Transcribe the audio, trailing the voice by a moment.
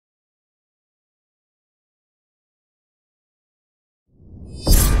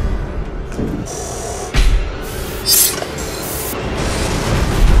My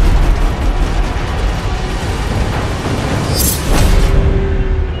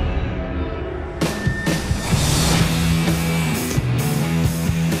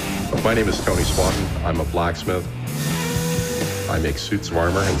name is Tony Swatton. I'm a blacksmith. I make suits of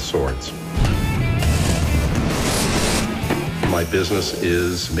armor and swords. My business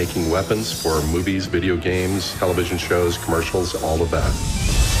is making weapons for movies, video games, television shows, commercials, all of that.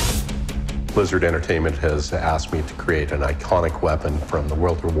 Blizzard Entertainment has asked me to create an iconic weapon from the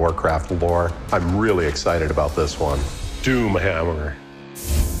World of Warcraft lore. I'm really excited about this one, Doomhammer.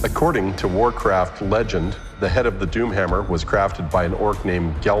 According to Warcraft legend, the head of the Doomhammer was crafted by an orc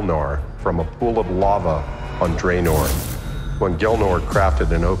named Gelnor from a pool of lava on Draenor. When Gelnor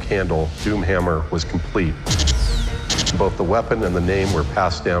crafted an oak handle, Doomhammer was complete. Both the weapon and the name were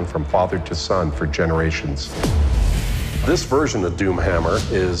passed down from father to son for generations. This version of Doomhammer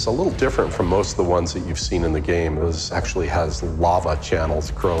is a little different from most of the ones that you've seen in the game. This actually has lava channels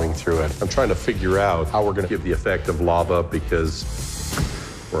growing through it. I'm trying to figure out how we're going to give the effect of lava because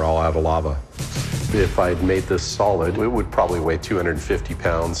we're all out of lava. If I'd made this solid, it would probably weigh 250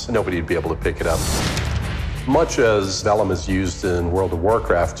 pounds. Nobody would be able to pick it up. Much as vellum is used in World of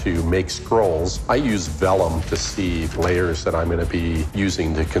Warcraft to make scrolls, I use vellum to seed layers that I'm going to be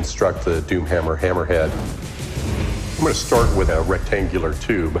using to construct the Doomhammer hammerhead. I'm going to start with a rectangular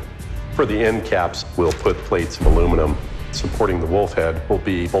tube. For the end caps, we'll put plates of aluminum. Supporting the wolf head will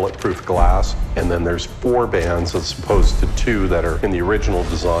be bulletproof glass, and then there's 4 bands as opposed to 2 that are in the original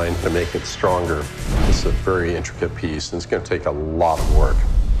design to make it stronger. This is a very intricate piece, and it's going to take a lot of work.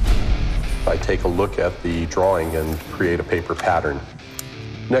 I take a look at the drawing and create a paper pattern.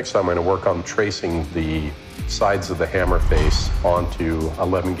 Next, I'm going to work on tracing the sides of the hammer face onto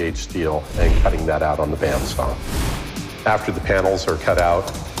 11 gauge steel and cutting that out on the bandsaw. After the panels are cut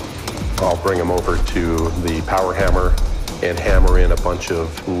out, I'll bring them over to the power hammer and hammer in a bunch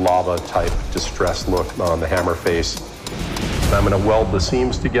of lava-type distress look on the hammer face. I'm going to weld the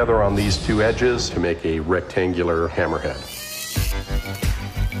seams together on these 2 edges to make a rectangular hammerhead.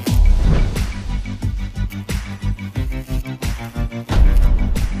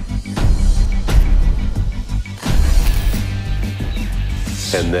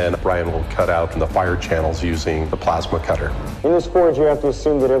 And then Brian will cut out the fire channels using the plasma cutter. In this forge, you have to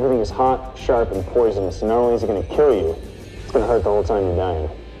assume that everything is hot, sharp, and poisonous. So not only is it going to kill you, it's going to hurt the whole time you're dying.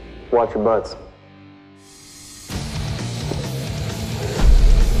 Watch your butts.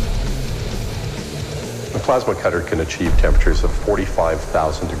 The plasma cutter can achieve temperatures of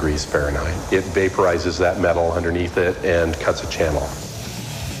 45,000 degrees Fahrenheit. It vaporizes that metal underneath it and cuts a channel.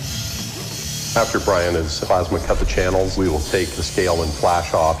 After Brian has plasma cut the channels, we will take the scale and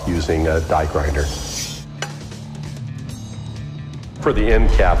flash off using a die grinder. For the end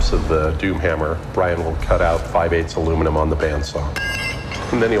caps of the Doomhammer, Brian will cut out 5/8 aluminum on the bandsaw.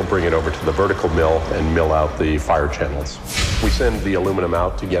 And then he'll bring it over to the vertical mill and mill out the fire channels. We send the aluminum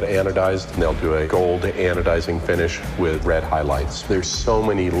out to get anodized, and they'll do a gold anodizing finish with red highlights. There's so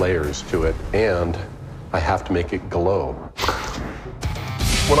many layers to it, and I have to make it glow.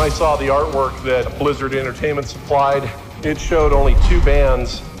 When I saw the artwork that Blizzard Entertainment supplied, it showed only 2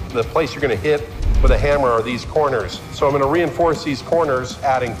 bands. The place you're going to hit with a hammer are these corners. So I'm going to reinforce these corners,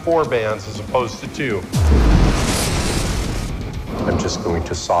 adding 4 bands as opposed to 2. I'm just going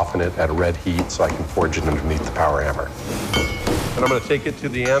to soften it at a red heat so I can forge it underneath the power hammer. And I'm going to take it to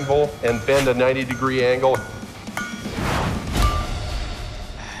the anvil and bend a 90-degree angle.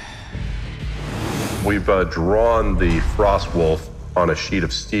 We've drawn the frost wolf on a sheet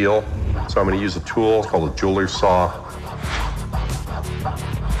of steel. So I'm going to use a tool called a jeweler's saw.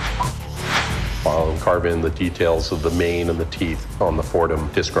 I'll carve in the details of the mane and the teeth on the Fordham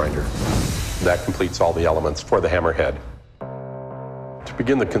disc grinder. That completes all the elements for the hammerhead. To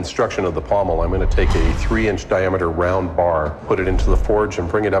begin the construction of the pommel, I'm going to take a 3-inch diameter round bar, put it into the forge, and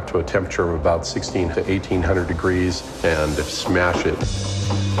bring it up to a temperature of about 1600 to 1800 degrees, and smash it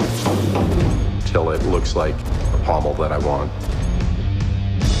till it looks like the pommel that I want.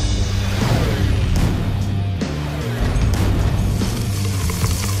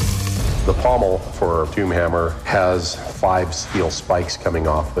 The pommel for Doomhammer has 5 steel spikes coming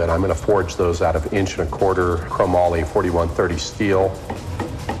off it. I'm going to forge those out of 1¼ inch chromoly 4130 steel.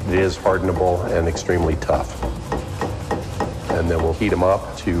 It is hardenable and extremely tough. And then we'll heat them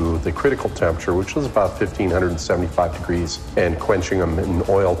up to the critical temperature, which is about 1575 degrees, and quenching them in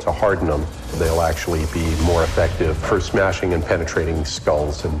oil to harden them. They'll actually be more effective for smashing and penetrating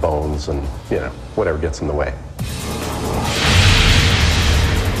skulls and bones and, whatever gets in the way.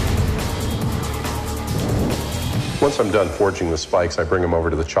 Once I'm done forging the spikes, I bring them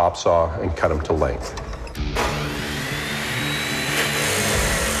over to the chop saw and cut them to length.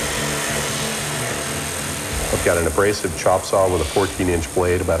 I've got an abrasive chop saw with a 14-inch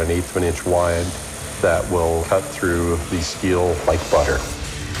blade, about 1/8 of an inch wide, that will cut through the steel like butter.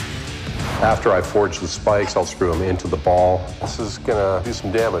 After I forge the spikes, I'll screw them into the ball. This is gonna do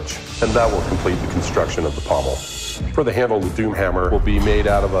some damage, and that will complete the construction of the pommel. For the handle, the Doomhammer will be made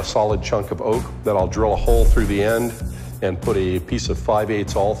out of a solid chunk of oak that I'll drill a hole through the end and put a piece of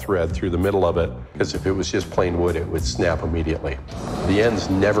 5/8 all thread through the middle of it, because if it was just plain wood, it would snap immediately. The ends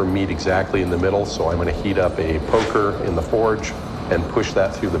never meet exactly in the middle, so I'm gonna heat up a poker in the forge and push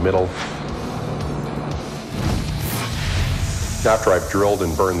that through the middle. After I've drilled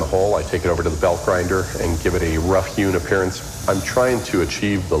and burned the hole, I take it over to the belt grinder and give it a rough-hewn appearance. I'm trying to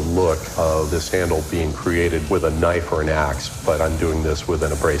achieve the look of this handle being created with a knife or an axe, but I'm doing this with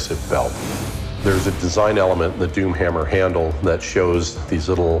an abrasive belt. There's a design element in the Doomhammer handle that shows these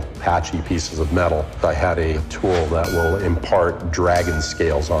little patchy pieces of metal. I had a tool that will impart dragon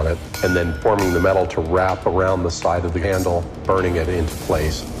scales on it, and then forming the metal to wrap around the side of the handle, burning it into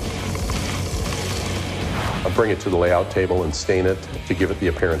place. I'll bring it to the layout table and stain it to give it the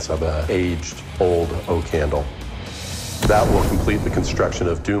appearance of an aged, old oak handle. That will complete the construction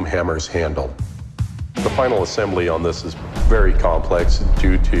of Doomhammer's handle. The final assembly on this is very complex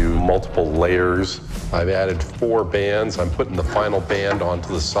due to multiple layers. I've added 4 bands. I'm putting the final band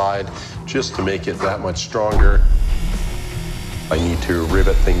onto the side just to make it that much stronger. I need to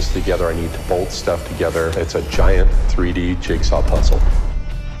rivet things together. I need to bolt stuff together. It's a giant 3D jigsaw puzzle.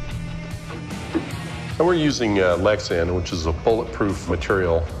 And we're using Lexan, which is a bulletproof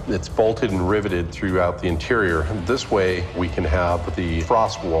material. It's bolted and riveted throughout the interior. This way, we can have the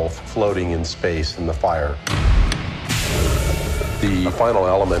frost wolf floating in space in the fire. The final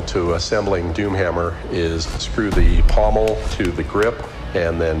element to assembling Doomhammer is screw the pommel to the grip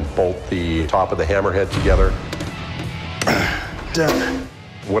and then bolt the top of the hammerhead together. Done.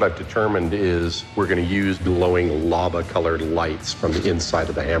 What I've determined is we're going to use glowing lava-colored lights from the inside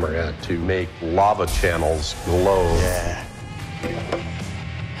of the hammerhead to make lava channels glow. Yeah.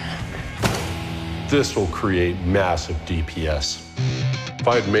 This will create massive DPS. If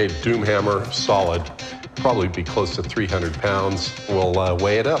I'd made Doomhammer solid, probably be close to 300 pounds. We'll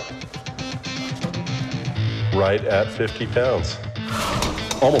weigh it up. Right at 50 pounds.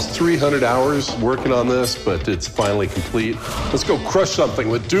 Almost 300 hours working on this, but it's finally complete. Let's go crush something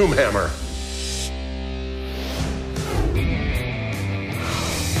with Doomhammer.